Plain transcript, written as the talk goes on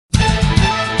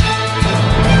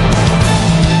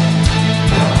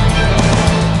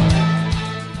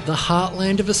the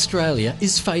heartland of Australia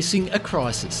is facing a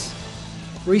crisis.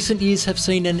 Recent years have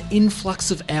seen an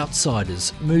influx of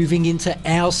outsiders moving into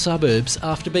our suburbs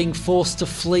after being forced to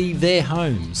flee their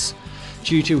homes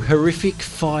due to horrific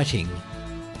fighting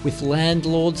with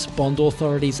landlords, bond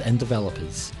authorities and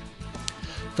developers.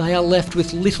 They are left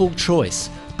with little choice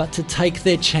but to take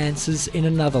their chances in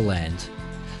another land.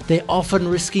 They're often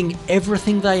risking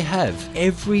everything they have,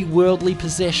 every worldly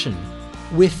possession,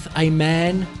 with a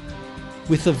man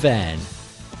with a van.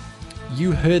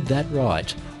 You heard that right.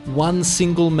 One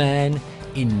single man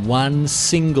in one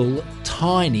single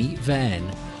tiny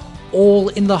van, all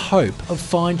in the hope of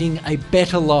finding a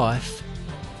better life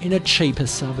in a cheaper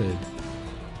suburb.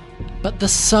 But the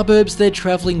suburbs they're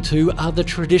travelling to are the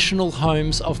traditional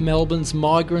homes of Melbourne's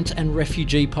migrant and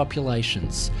refugee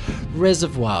populations.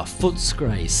 Reservoir,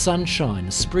 Footscray,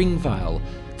 Sunshine, Springvale,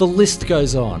 the list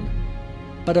goes on.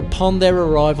 But upon their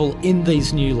arrival in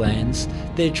these new lands,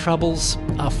 their troubles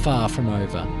are far from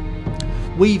over.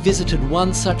 We visited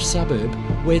one such suburb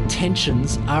where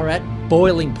tensions are at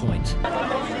boiling point. Stop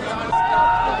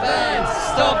the vans!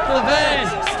 Stop the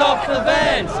vans! Stop the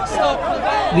vans! Stop the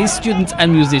vans! These students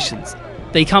and musicians,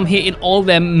 they come here in all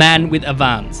their man with a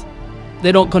vans.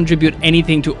 They don't contribute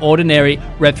anything to ordinary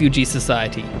refugee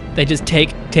society. They just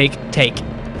take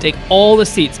all the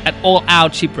seats at all our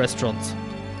cheap restaurants.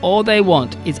 All they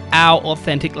want is our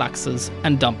authentic laksas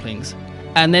and dumplings.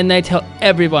 And then they tell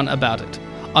everyone about it.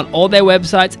 On all their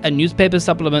websites and newspaper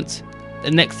supplements.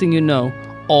 The next thing you know,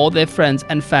 all their friends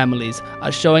and families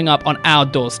are showing up on our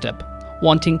doorstep,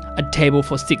 wanting a table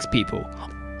for 6 people,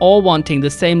 all wanting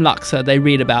the same laksa they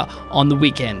read about on the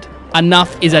weekend.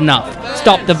 Enough is enough.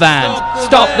 Stop the vans!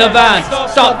 Stop the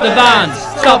vans! Stop the vans!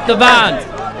 Stop the vans!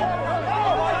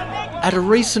 At a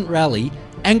recent rally,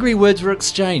 angry words were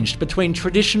exchanged between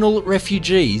traditional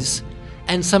refugees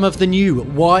and some of the new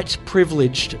white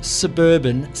privileged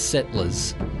suburban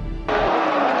settlers.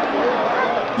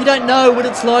 You don't know what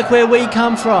it's like where we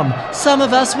come from. Some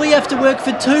of us, we have to work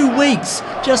for 2 weeks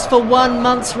just for 1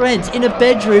 month's rent in a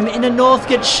bedroom in a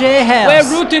Northcote share house.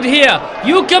 We're rooted here.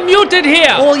 You commuted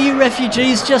here. All you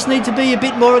refugees just need to be a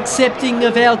bit more accepting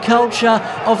of our culture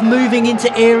of moving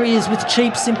into areas with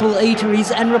cheap, simple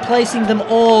eateries and replacing them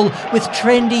all with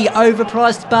trendy,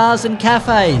 overpriced bars and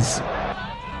cafes.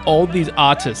 All these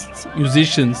artists,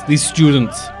 musicians, these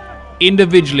students,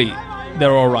 individually,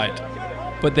 they're all right.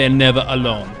 But they're never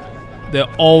alone.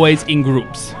 They're always in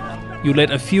groups. You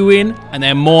let a few in and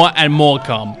then more and more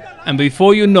come. And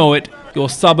before you know it, your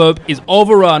suburb is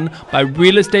overrun by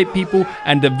real estate people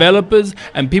and developers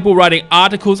and people writing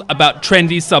articles about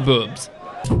trendy suburbs.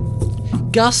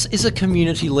 Gus is a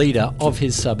community leader of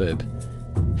his suburb.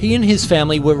 He and his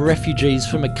family were refugees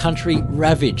from a country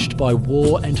ravaged by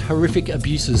war and horrific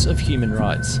abuses of human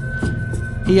rights.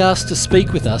 He asked to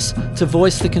speak with us to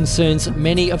voice the concerns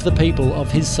many of the people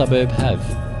of his suburb have.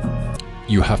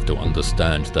 You have to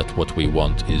understand that what we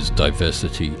want is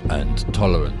diversity and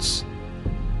tolerance.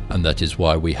 And that is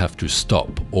why we have to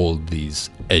stop all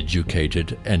these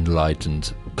educated,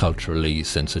 enlightened, culturally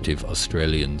sensitive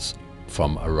Australians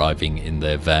from arriving in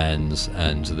their vans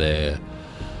and their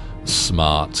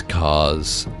smart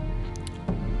cars.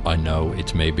 I know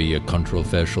it may be a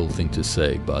controversial thing to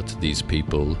say, but these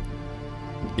people,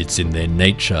 it's in their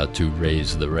nature to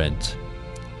raise the rent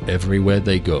everywhere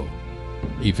they go.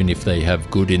 Even if they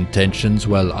have good intentions,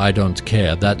 well, I don't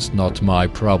care. That's not my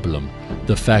problem.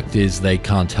 The fact is they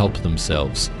can't help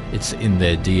themselves. It's in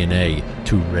their DNA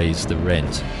to raise the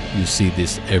rent. You see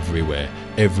this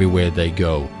everywhere they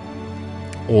go.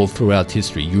 All throughout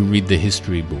history, you read the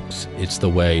history books. It's the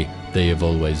way they have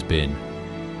always been.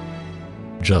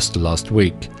 Just last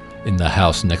week, in the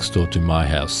house next door to my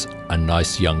house, a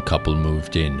nice young couple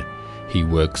moved in. He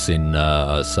works in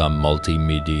some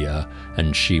multimedia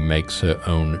and she makes her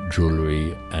own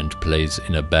jewellery and plays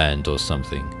in a band or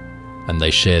something. And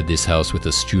they share this house with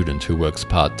a student who works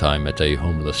part-time at a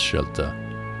homeless shelter.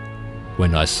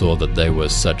 When I saw that they were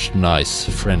such nice,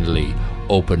 friendly,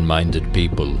 open-minded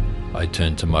people, I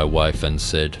turned to my wife and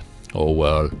said, "Oh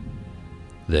well,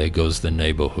 there goes the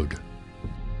neighbourhood."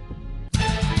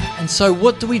 And so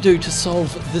what do we do to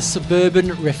solve the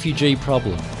suburban refugee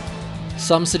problem?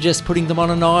 Some suggest putting them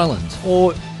on an island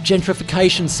or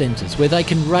gentrification centres where they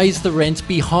can raise the rent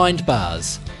behind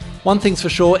bars. One thing's for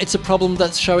sure, it's a problem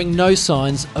that's showing no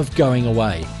signs of going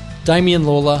away. Damien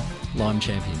Lawler, Lime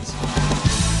Champions.